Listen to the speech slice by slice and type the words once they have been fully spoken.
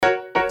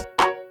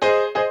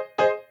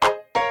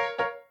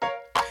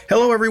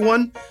Hello,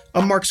 everyone.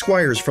 I'm Mark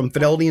Squires from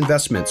Fidelity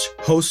Investments,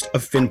 host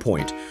of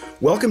FinPoint.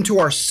 Welcome to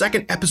our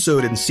second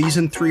episode in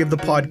Season 3 of the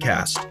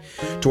podcast.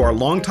 To our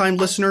longtime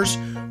listeners,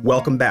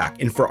 welcome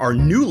back. And for our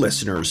new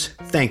listeners,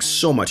 thanks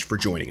so much for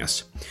joining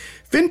us.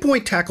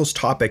 FinPoint tackles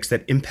topics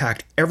that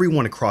impact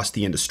everyone across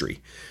the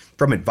industry,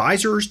 from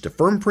advisors to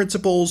firm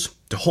principals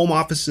to home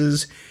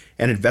offices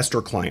and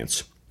investor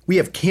clients. We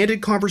have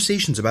candid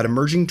conversations about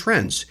emerging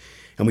trends,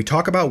 and we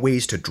talk about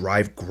ways to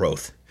drive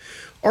growth.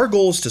 Our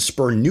goal is to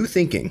spur new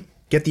thinking,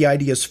 get the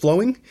ideas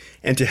flowing,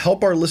 and to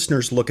help our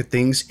listeners look at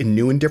things in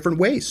new and different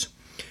ways.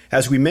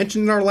 As we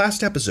mentioned in our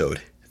last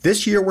episode,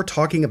 this year we're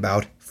talking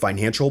about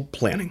financial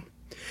planning.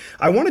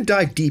 I want to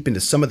dive deep into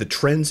some of the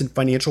trends in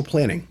financial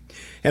planning.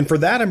 And for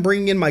that, I'm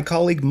bringing in my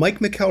colleague Mike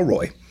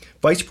McElroy,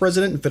 Vice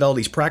President in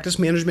Fidelity's Practice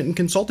Management and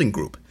Consulting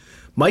Group.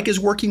 Mike is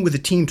working with a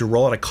team to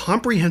roll out a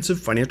comprehensive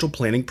financial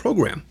planning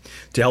program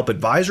to help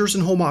advisors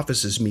and home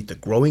offices meet the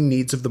growing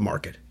needs of the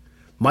market.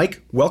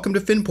 Mike, welcome to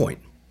FinPoint.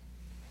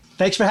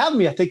 Thanks for having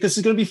me. I think this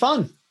is going to be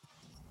fun.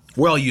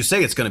 Well, you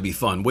say it's going to be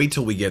fun. Wait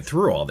till we get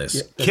through all this.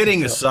 Yeah,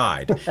 kidding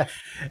aside.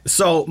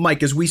 So,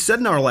 Mike, as we said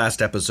in our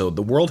last episode,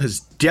 the world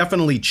has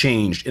definitely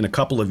changed in a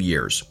couple of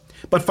years.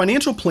 But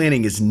financial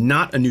planning is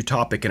not a new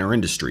topic in our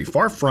industry.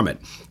 Far from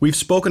it. We've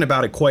spoken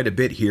about it quite a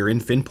bit here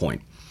in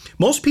FinPoint.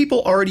 Most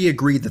people already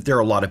agree that there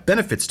are a lot of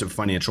benefits to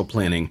financial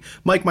planning.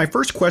 Mike, my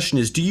first question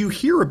is, do you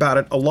hear about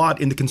it a lot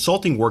in the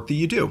consulting work that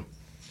you do?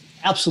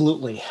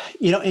 Absolutely.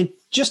 And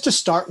just to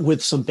start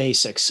with some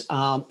basics,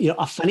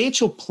 a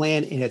financial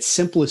plan in its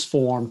simplest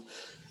form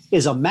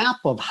is a map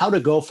of how to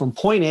go from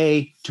point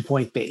A to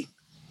point B.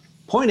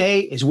 Point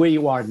A is where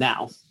you are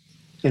now,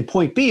 and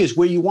point B is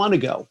where you want to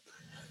go.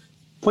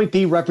 Point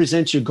B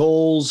represents your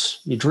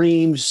goals, your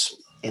dreams,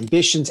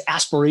 ambitions,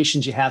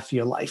 aspirations you have for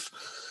your life.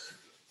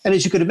 And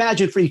as you could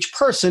imagine, for each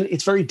person,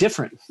 it's very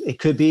different. It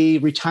could be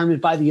retirement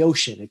by the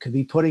ocean. It could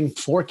be putting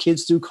 4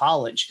 kids through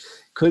college.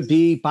 It could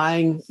be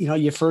buying,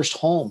 your first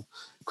home.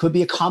 It could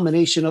be a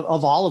combination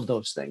of all of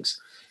those things.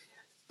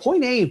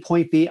 Point A and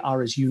point B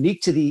are as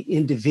unique to the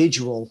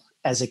individual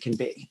as it can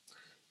be.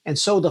 And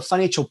so the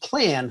financial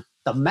plan,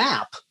 the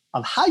map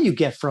of how you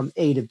get from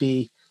A to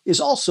B, is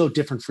also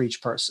different for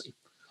each person.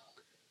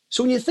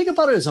 So when you think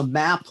about it as a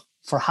map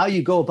for how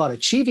you go about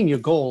achieving your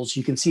goals,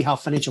 you can see how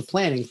financial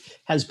planning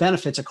has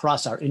benefits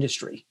across our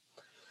industry.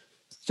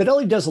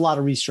 Fidelity does a lot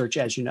of research,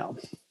 as you know.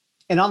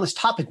 And on this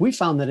topic, we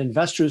found that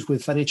investors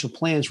with financial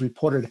plans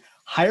reported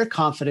higher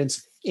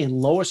confidence and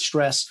lower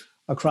stress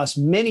across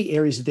many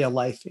areas of their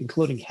life,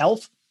 including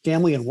health,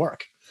 family, and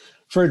work.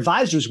 For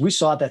advisors, we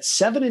saw that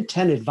 7 in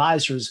 10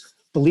 advisors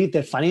believe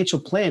that financial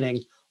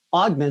planning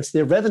augments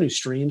their revenue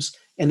streams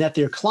and that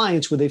their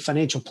clients with a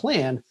financial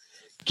plan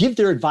give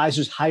their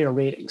advisors higher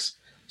ratings.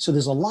 So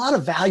there's a lot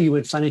of value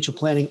in financial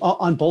planning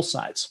on both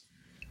sides.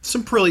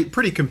 Some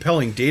pretty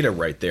compelling data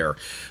right there.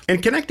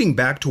 And connecting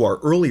back to our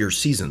earlier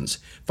seasons,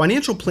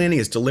 financial planning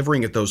is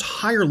delivering at those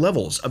higher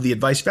levels of the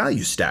advice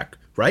value stack,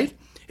 right?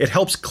 It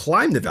helps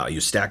climb the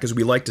value stack, as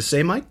we like to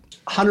say, Mike.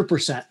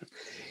 100%.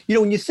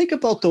 When you think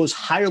about those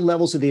higher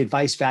levels of the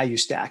advice value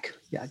stack,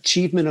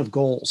 achievement of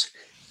goals,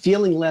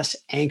 feeling less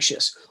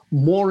anxious,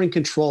 more in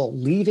control,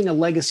 leaving a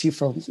legacy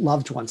for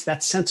loved ones,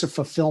 that sense of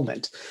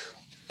fulfillment.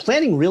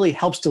 Planning really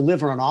helps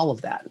deliver on all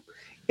of that.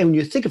 And when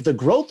you think of the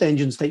growth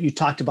engines that you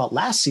talked about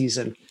last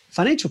season,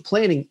 financial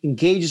planning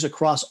engages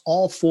across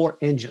all 4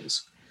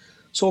 engines.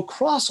 So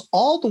across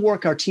all the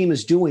work our team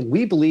is doing,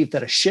 we believe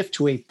that a shift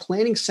to a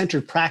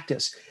planning-centered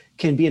practice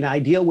can be an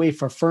ideal way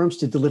for firms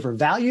to deliver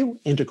value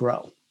and to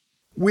grow.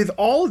 With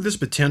all of this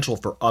potential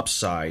for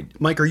upside,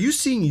 Mike, are you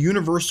seeing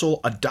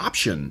universal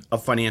adoption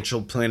of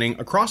financial planning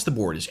across the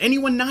board? Is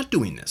anyone not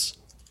doing this?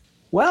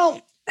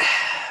 Well,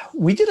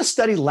 we did a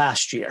study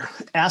last year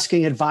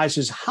asking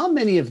advisors how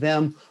many of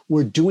them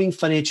were doing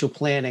financial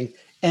planning,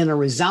 and a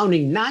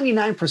resounding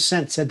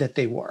 99% said that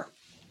they were.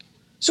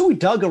 So we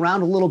dug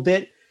around a little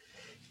bit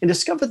and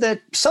discovered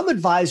that some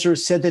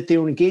advisors said that they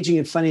were engaging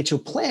in financial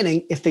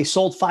planning if they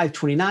sold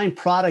 529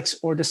 products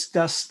or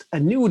discussed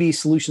annuity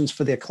solutions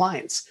for their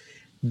clients.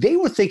 They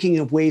were thinking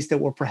of ways that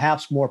were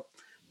perhaps more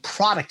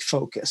product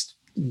focused,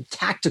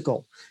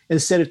 tactical,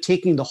 instead of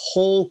taking the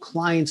whole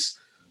client's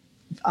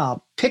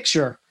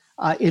picture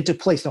into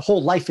place, the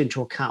whole life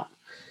into account.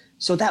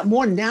 So that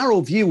more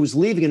narrow view was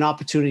leaving an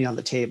opportunity on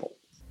the table.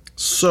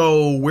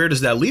 So where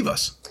does that leave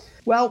us?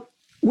 Well,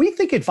 we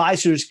think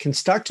advisors can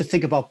start to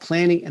think about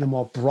planning in a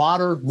more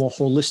broader, more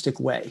holistic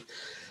way.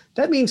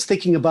 That means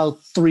thinking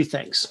about 3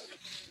 things.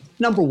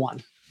 Number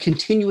 1,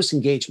 continuous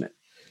engagement.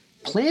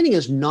 Planning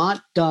is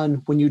not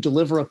done when you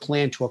deliver a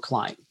plan to a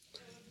client.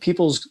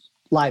 People's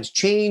lives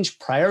change,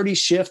 priorities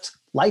shift,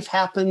 life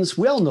happens.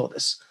 We all know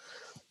this.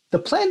 The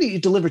plan that you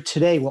deliver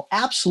today will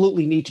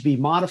absolutely need to be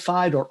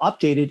modified or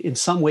updated in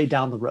some way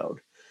down the road.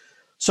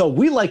 So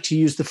we like to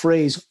use the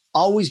phrase,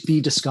 always be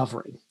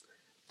discovering.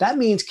 That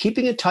means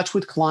keeping in touch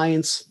with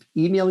clients,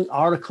 emailing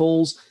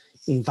articles,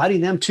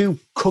 inviting them to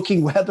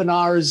cooking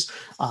webinars,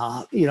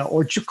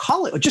 or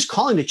just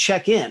calling to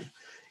check in.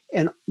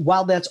 And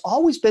while that's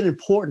always been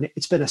important,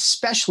 it's been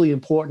especially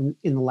important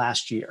in the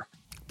last year.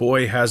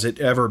 Boy, has it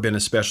ever been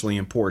especially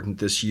important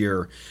this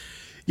year.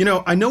 You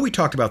know, I know we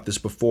talked about this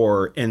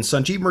before, and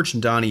Sanjeev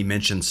Mirchandani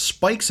mentioned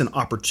spikes in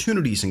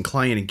opportunities in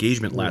client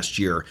engagement last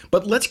year,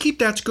 but let's keep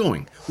that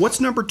going. What's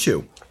number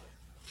 2?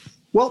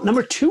 Well,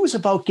 number 2 is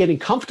about getting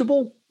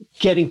comfortable,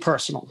 getting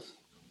personal.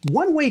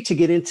 One way to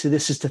get into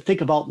this is to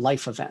think about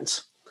life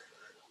events.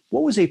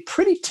 What was a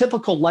pretty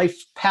typical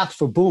life path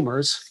for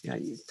boomers?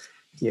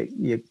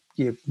 You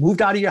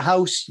moved out of your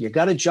house, you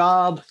got a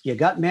job, you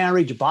got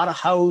married, you bought a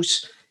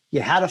house,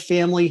 you had a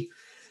family,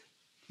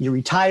 you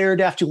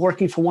retired after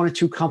working for 1 or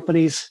 2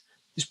 companies.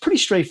 It's pretty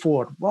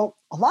straightforward. Well,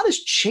 a lot has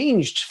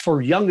changed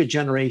for younger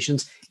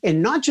generations,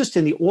 and not just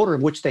in the order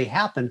in which they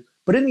happen,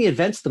 but in the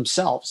events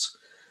themselves.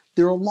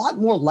 There are a lot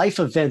more life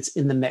events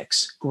in the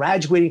mix: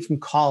 graduating from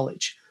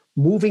college,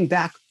 moving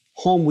back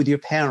home with your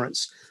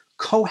parents,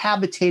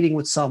 cohabitating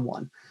with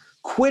someone,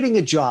 quitting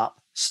a job,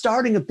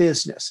 starting a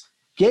business,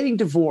 getting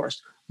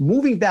divorced,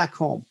 moving back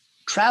home,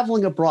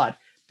 traveling abroad.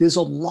 There's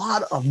a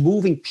lot of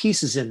moving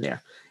pieces in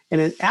there. And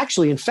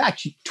in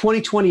fact,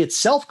 2020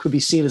 itself could be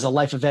seen as a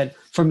life event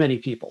for many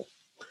people.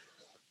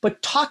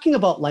 But talking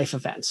about life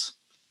events,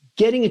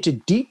 getting into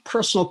deep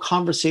personal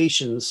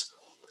conversations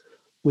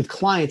with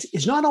clients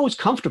is not always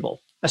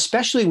comfortable,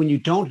 especially when you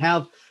don't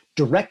have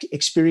direct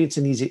experience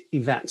in these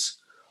events.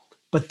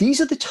 But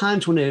these are the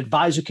times when an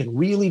advisor can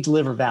really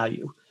deliver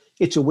value.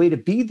 It's a way to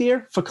be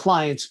there for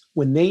clients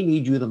when they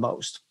need you the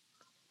most.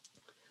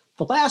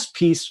 The last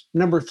piece,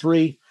 number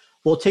 3,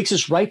 well, it takes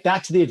us right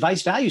back to the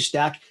advice value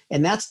stack,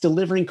 and that's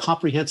delivering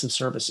comprehensive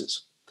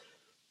services.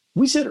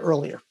 We said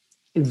earlier,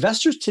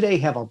 investors today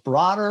have a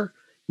broader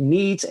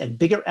needs and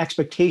bigger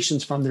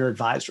expectations from their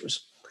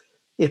advisors.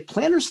 If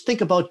planners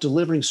think about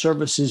delivering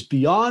services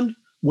beyond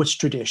what's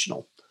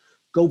traditional,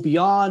 go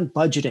beyond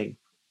budgeting,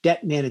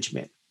 debt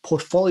management,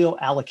 portfolio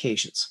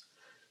allocations,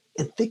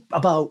 and think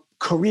about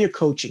career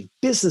coaching,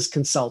 business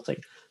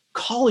consulting,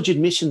 college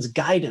admissions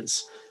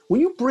guidance. When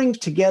you bring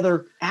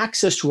together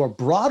access to a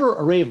broader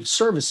array of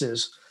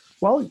services,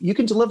 well, you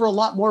can deliver a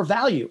lot more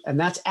value. And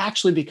that's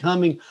actually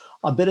becoming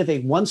a bit of a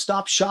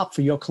one-stop shop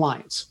for your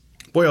clients.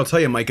 Boy, I'll tell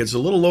you, Mike, it's a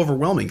little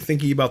overwhelming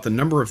thinking about the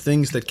number of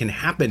things that can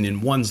happen in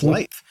one's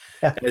life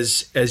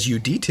as you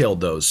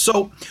detailed those.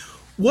 So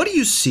what do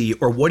you see,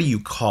 or what do you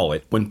call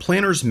it, when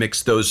planners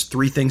mix those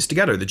 3 things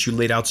together that you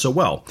laid out so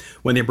well,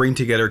 when they bring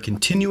together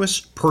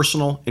continuous,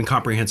 personal, and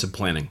comprehensive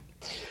planning?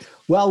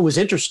 Well, it was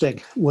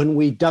interesting. When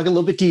we dug a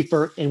little bit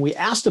deeper and we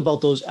asked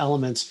about those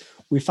elements,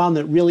 we found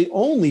that really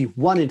only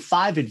 1 in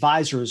 5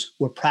 advisors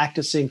were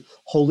practicing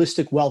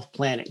holistic wealth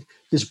planning,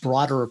 this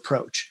broader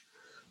approach.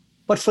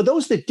 But for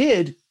those that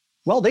did,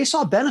 well, they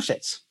saw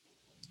benefits.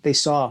 They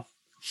saw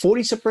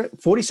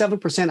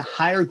 47%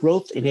 higher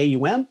growth in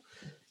AUM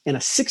and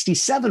a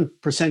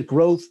 67%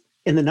 growth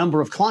in the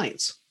number of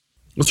clients.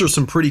 Those are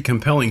some pretty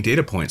compelling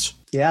data points.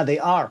 Yeah, they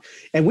are.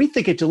 And we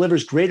think it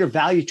delivers greater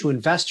value to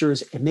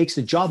investors and makes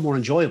the job more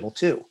enjoyable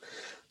too.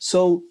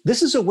 So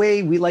this is a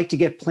way we like to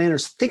get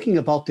planners thinking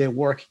about their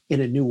work in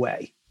a new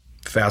way.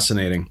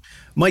 Fascinating.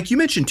 Mike, you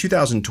mentioned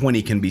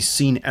 2020 can be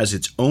seen as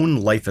its own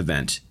life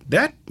event.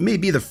 That may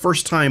be the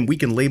first time we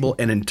can label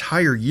an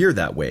entire year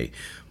that way.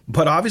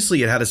 But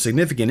obviously it had a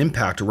significant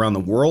impact around the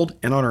world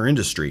and on our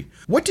industry.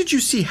 What did you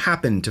see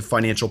happen to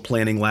financial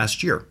planning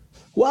last year?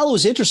 Well, it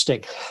was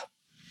interesting.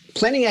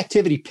 Planning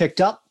activity picked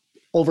up.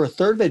 Over a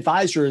third of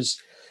advisors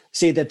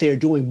say that they are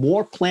doing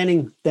more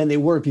planning than they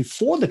were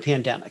before the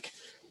pandemic.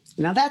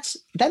 Now, that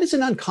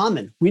isn't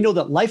uncommon. We know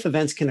that life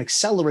events can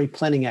accelerate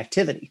planning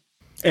activity.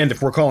 And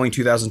if we're calling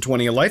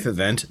 2020 a life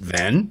event,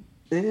 then?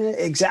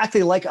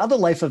 Exactly like other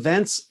life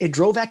events, it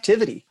drove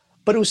activity.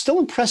 But it was still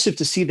impressive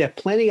to see that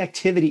planning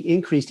activity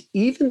increased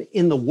even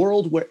in the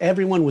world where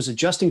everyone was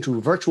adjusting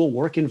to virtual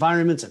work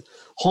environments and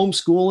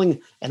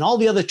homeschooling and all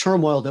the other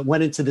turmoil that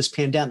went into this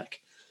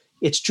pandemic.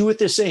 It's true what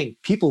they're saying.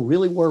 People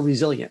really were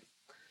resilient.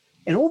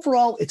 And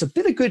overall, it's a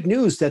bit of good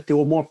news that there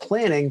were more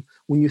planning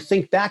when you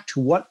think back to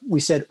what we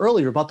said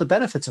earlier about the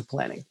benefits of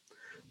planning.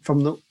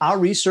 From our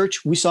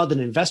research, we saw that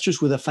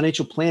investors with a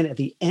financial plan at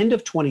the end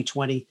of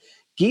 2020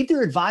 gave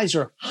their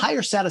advisor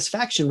higher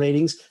satisfaction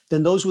ratings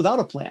than those without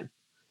a plan.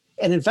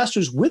 And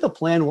investors with a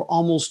plan were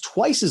almost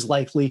twice as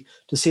likely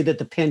to say that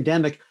the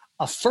pandemic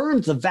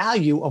affirmed the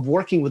value of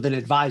working with an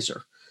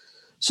advisor.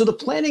 So the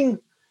planning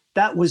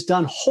that was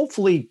done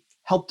hopefully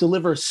help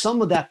deliver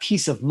some of that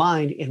peace of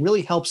mind and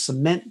really help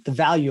cement the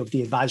value of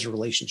the advisor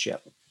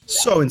relationship.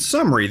 So in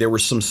summary, there were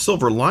some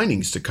silver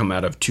linings to come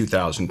out of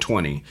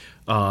 2020,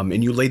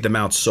 and you laid them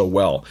out so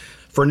well.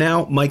 For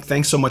now, Mike,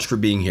 thanks so much for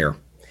being here.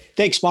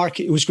 Thanks, Mark.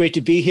 It was great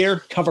to be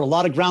here. Covered a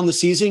lot of ground this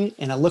season,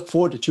 and I look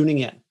forward to tuning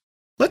in.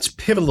 Let's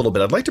pivot a little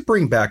bit. I'd like to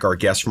bring back our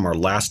guest from our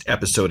last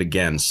episode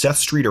again, Seth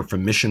Streeter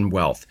from Mission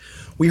Wealth.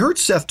 We heard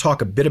Seth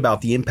talk a bit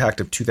about the impact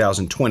of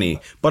 2020,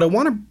 but I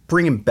want to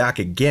bring him back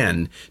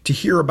again to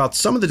hear about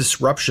some of the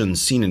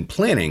disruptions seen in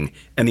planning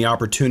and the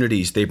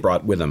opportunities they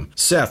brought with them.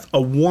 Seth, a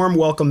warm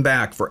welcome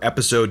back for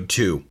episode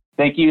 2.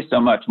 Thank you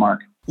so much, Mark.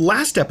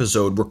 Last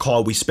episode,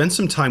 recall, we spent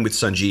some time with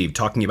Sanjeev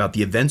talking about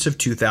the events of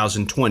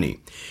 2020,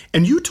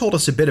 and you told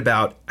us a bit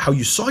about how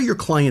you saw your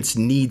clients'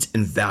 needs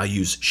and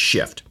values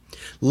shift.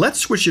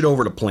 Let's switch it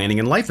over to planning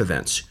and life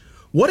events.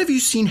 What have you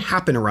seen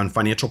happen around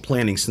financial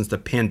planning since the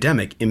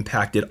pandemic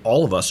impacted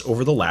all of us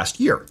over the last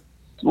year?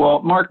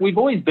 Well, Mark, we've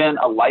always been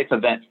a life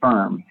event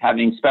firm,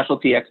 having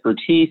specialty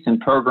expertise and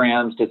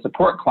programs to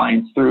support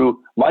clients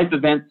through life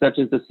events such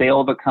as the sale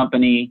of a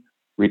company,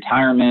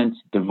 retirement,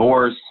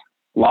 divorce,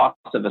 loss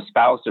of a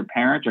spouse or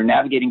parent, or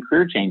navigating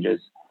career changes.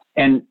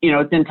 And,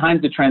 it's in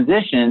times of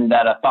transition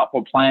that a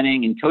thoughtful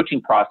planning and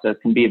coaching process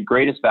can be of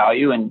greatest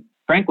value, and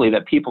frankly,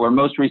 that people are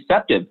most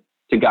receptive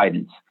to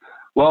guidance.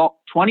 Well,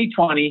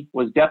 2020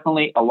 was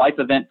definitely a life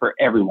event for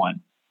everyone.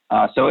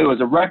 So it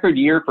was a record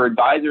year for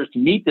advisors to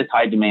meet this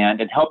high demand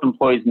and help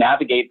employees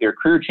navigate their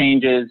career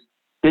changes,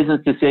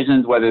 business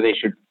decisions, whether they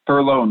should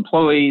furlough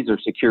employees or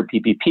secure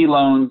PPP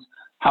loans,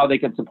 how they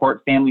could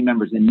support family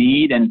members in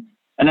need. And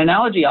an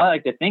analogy I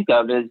like to think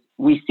of is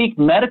we seek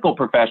medical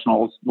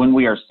professionals when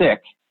we are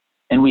sick,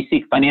 and we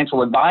seek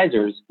financial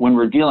advisors when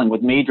we're dealing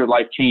with major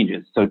life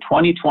changes. So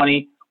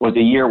 2020 was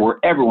a year where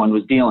everyone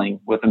was dealing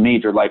with a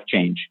major life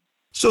change.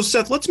 So,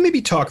 Seth, let's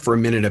maybe talk for a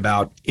minute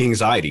about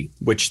anxiety,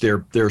 which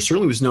there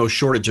certainly was no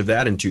shortage of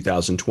that in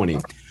 2020.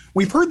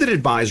 We've heard that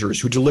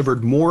advisors who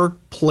delivered more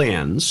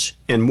plans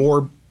and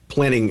more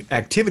planning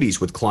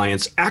activities with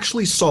clients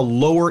actually saw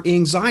lower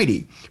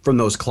anxiety from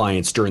those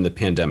clients during the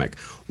pandemic.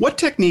 What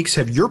techniques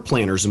have your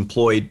planners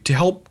employed to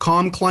help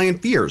calm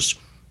client fears?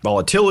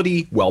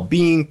 Volatility,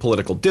 well-being,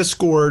 political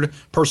discord,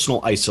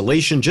 personal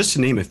isolation, just to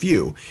name a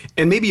few.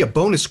 And maybe a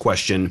bonus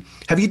question,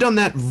 have you done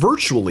that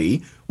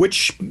virtually,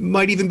 which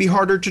might even be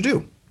harder to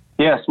do?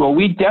 Yes, well,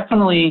 we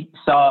definitely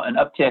saw an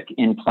uptick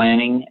in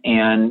planning.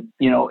 And,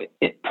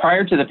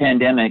 prior to the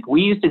pandemic,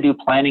 we used to do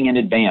planning in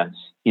advance.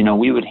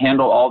 We would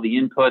handle all the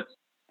inputs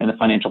in the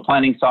financial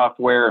planning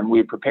software, and we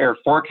would prepare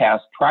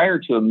forecasts prior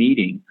to a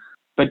meeting.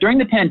 But during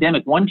the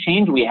pandemic, one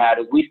change we had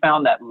is we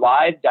found that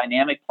live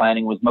dynamic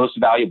planning was most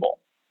valuable.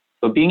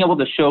 So being able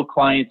to show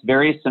clients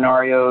various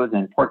scenarios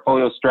and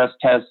portfolio stress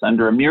tests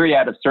under a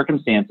myriad of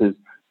circumstances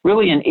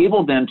really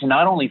enabled them to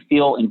not only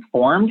feel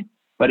informed,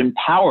 but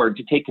empowered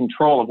to take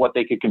control of what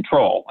they could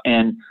control.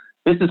 And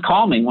this is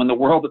calming when the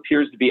world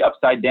appears to be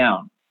upside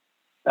down.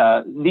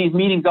 These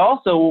meetings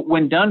also,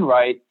 when done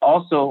right,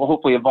 also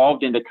hopefully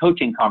evolved into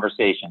coaching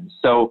conversations.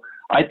 So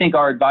I think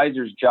our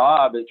advisor's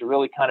job is to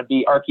really kind of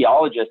be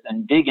archaeologists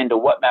and dig into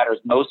what matters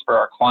most for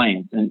our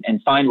clients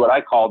and find what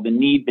I call the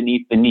need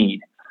beneath the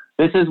need.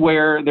 This is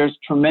where there's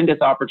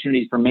tremendous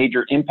opportunities for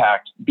major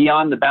impact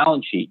beyond the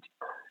balance sheet.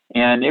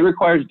 And it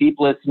requires deep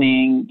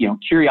listening,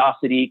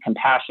 curiosity,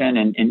 compassion,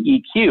 and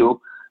EQ,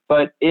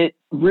 but it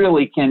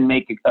really can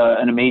make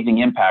an amazing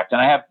impact. And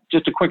I have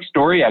just a quick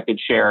story I could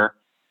share.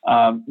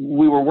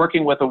 We were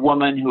working with a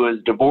woman who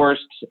is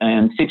divorced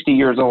and 60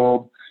 years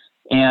old.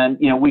 And,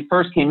 we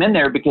first came in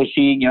there because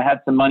she, had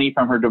some money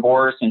from her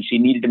divorce and she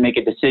needed to make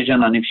a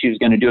decision on if she was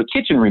going to do a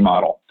kitchen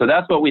remodel. So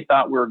that's what we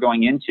thought we were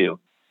going into.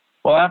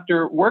 Well,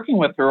 after working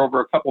with her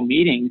over a couple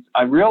meetings,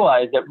 I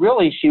realized that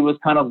really she was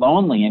kind of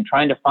lonely and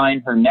trying to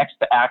find her next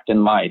act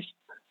in life.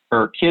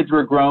 Her kids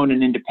were grown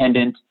and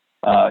independent.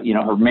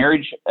 Her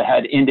marriage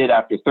had ended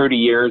after 30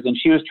 years, and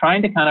she was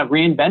trying to kind of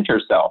reinvent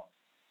herself.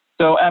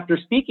 So after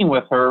speaking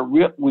with her,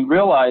 we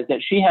realized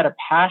that she had a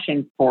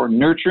passion for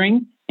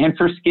nurturing and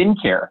for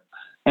skincare.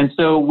 And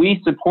so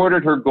we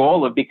supported her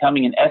goal of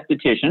becoming an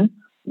esthetician.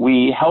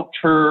 We helped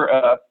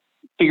her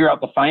figure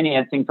out the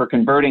financing for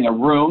converting a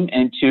room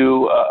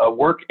into a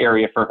work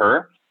area for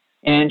her.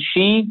 And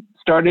she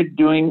started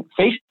doing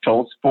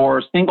facials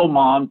for single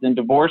moms and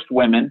divorced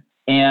women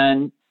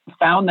and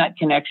found that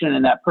connection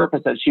and that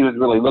purpose that she was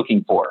really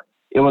looking for.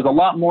 It was a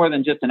lot more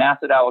than just an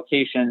asset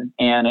allocation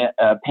and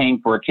paying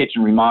for a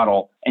kitchen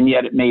remodel, and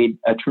yet it made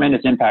a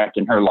tremendous impact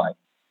in her life.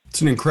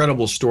 It's an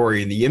incredible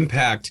story, and the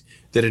impact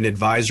that an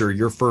advisor,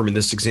 your firm in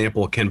this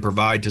example, can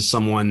provide to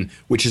someone,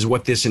 which is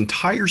what this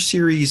entire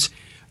series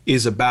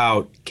is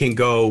about, can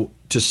go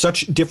to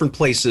such different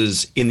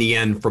places in the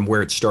end from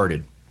where it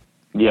started.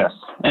 Yes.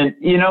 And,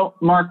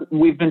 Mark,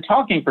 we've been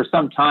talking for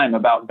some time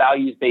about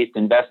values-based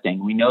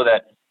investing. We know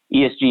that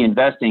ESG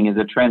investing is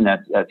a trend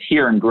that's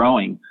here and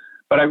growing.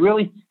 But I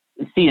really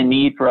see a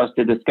need for us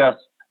to discuss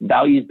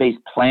values-based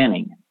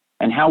planning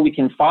and how we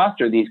can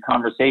foster these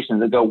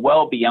conversations that go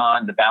well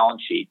beyond the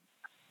balance sheet.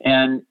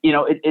 And,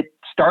 it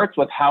starts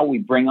with how we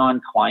bring on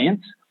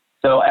clients.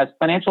 So as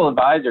financial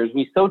advisors,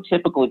 we so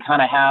typically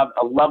kind of have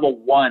a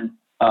level one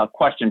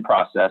question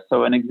process.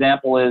 So an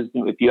example is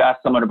if you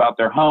ask someone about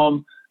their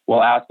home,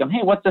 we'll ask them,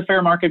 hey, what's the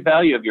fair market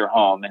value of your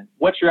home? And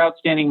what's your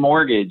outstanding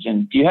mortgage?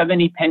 And do you have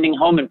any pending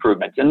home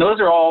improvements? And those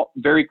are all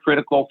very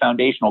critical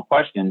foundational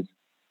questions.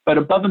 But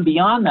above and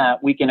beyond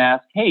that, we can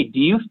ask, hey, do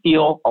you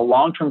feel a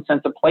long-term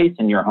sense of place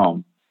in your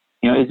home?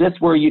 Is this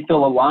where you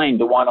feel aligned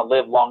to want to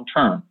live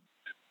long-term?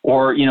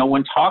 Or,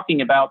 when talking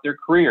about their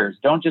careers,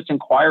 don't just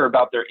inquire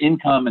about their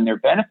income and their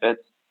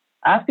benefits.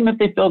 Ask them if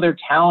they feel their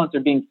talents are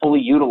being fully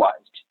utilized.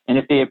 and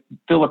if they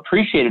feel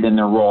appreciated in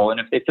their role, and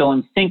if they feel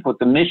in sync with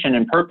the mission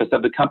and purpose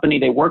of the company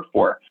they work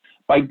for.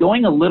 By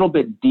going a little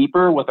bit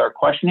deeper with our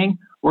questioning,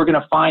 we're going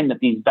to find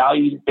that these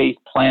values-based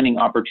planning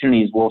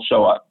opportunities will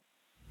show up.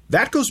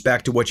 That goes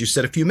back to what you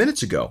said a few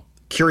minutes ago.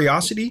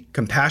 Curiosity,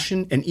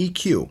 compassion, and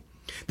EQ.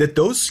 That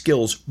those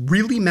skills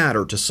really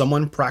matter to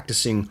someone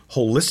practicing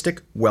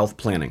holistic wealth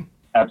planning.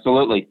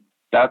 Absolutely.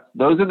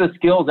 Those are the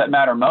skills that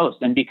matter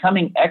most. And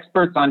becoming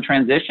experts on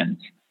transitions,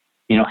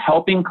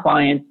 helping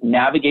clients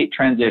navigate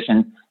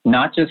transitions,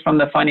 not just from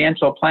the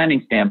financial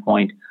planning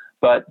standpoint,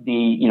 but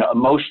the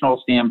emotional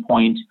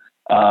standpoint,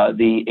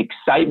 the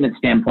excitement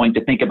standpoint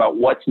to think about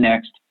what's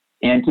next,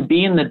 and to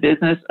be in the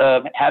business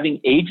of having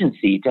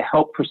agency to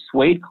help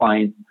persuade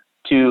clients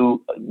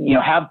to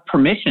have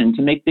permission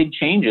to make big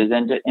changes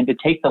and to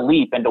take the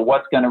leap into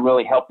what's going to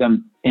really help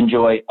them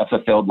enjoy a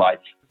fulfilled life.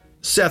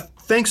 Seth,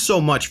 thanks so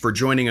much for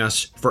joining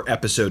us for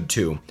episode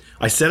 2.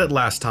 I said it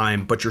last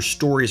time, but your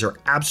stories are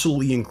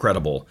absolutely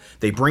incredible.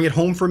 They bring it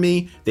home for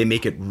me, they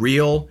make it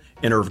real,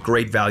 and are of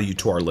great value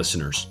to our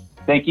listeners.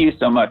 Thank you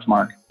so much,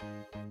 Mark.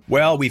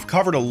 Well, we've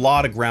covered a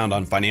lot of ground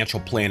on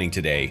financial planning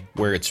today,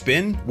 where it's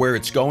been, where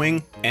it's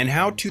going, and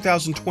how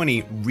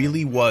 2020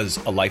 really was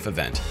a life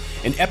event.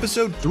 In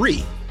episode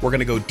 3, we're going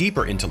to go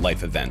deeper into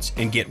life events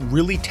and get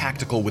really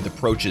tactical with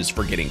approaches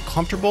for getting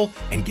comfortable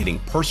and getting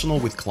personal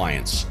with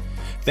clients.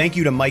 Thank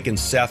you to Mike and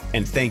Seth,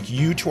 and thank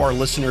you to our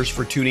listeners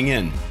for tuning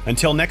in.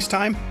 Until next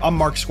time, I'm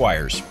Mark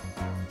Squires.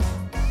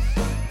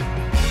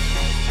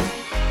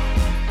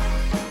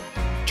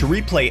 To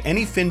replay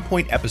any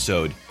FinPoint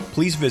episode,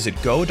 please visit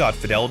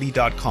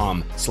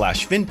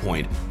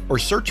go.fidelity.com/FinPoint or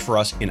search for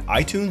us in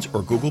iTunes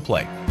or Google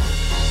Play.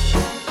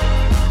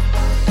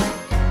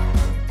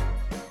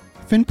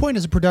 FinPoint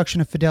is a production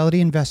of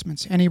Fidelity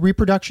Investments. Any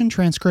reproduction,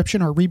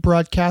 transcription, or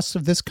rebroadcasts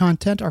of this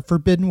content are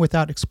forbidden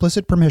without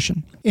explicit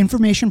permission.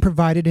 Information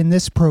provided in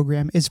this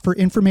program is for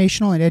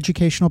informational and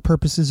educational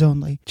purposes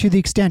only. To the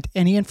extent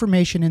any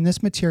information in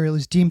this material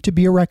is deemed to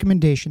be a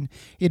recommendation,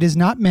 it is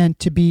not meant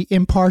to be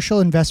impartial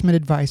investment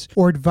advice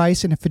or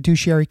advice in a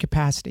fiduciary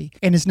capacity,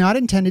 and is not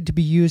intended to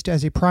be used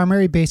as a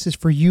primary basis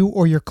for you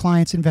or your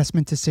client's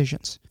investment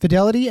decisions.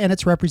 Fidelity and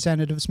its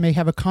representatives may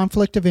have a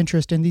conflict of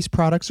interest in these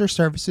products or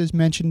services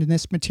mentioned in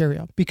this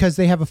material because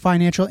they have a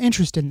financial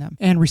interest in them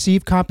and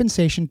receive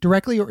compensation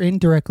directly or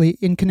indirectly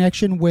in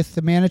connection with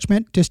the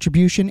management,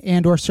 distribution,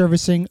 and or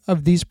servicing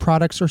of these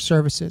products or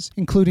services,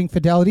 including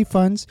Fidelity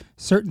funds,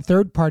 certain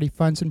third-party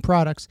funds and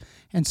products,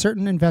 and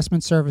certain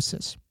investment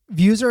services.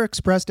 Views are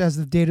expressed as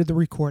of the date of the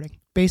recording,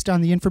 based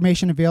on the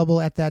information available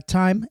at that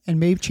time, and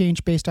may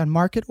change based on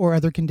market or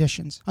other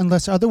conditions.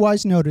 Unless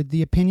otherwise noted,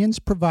 the opinions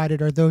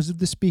provided are those of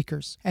the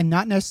speakers, and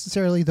not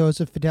necessarily those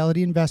of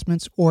Fidelity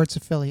Investments or its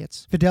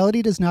affiliates.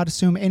 Fidelity does not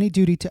assume any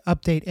duty to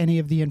update any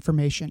of the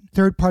information.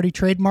 Third-party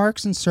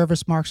trademarks and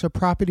service marks are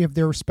property of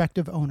their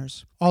respective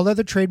owners. All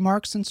other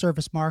trademarks and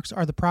service marks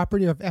are the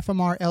property of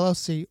FMR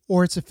LLC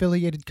or its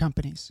affiliated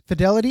companies.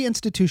 Fidelity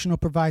Institutional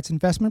provides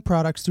investment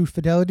products through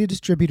Fidelity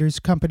Distributors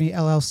Company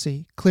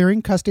LLC,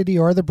 clearing, custody,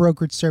 or other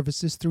brokerage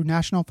services through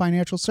National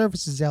Financial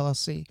Services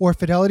LLC or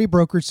Fidelity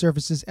Brokerage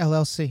Services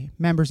LLC,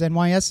 members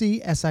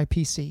NYSE,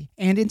 SIPC,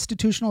 and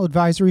institutional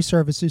advisory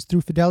services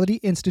through Fidelity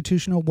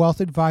Institutional Wealth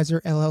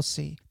Advisor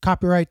LLC.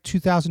 Copyright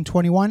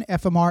 2021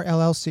 FMR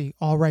LLC,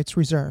 all rights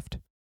reserved.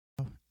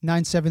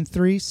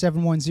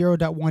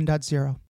 973-710.1.0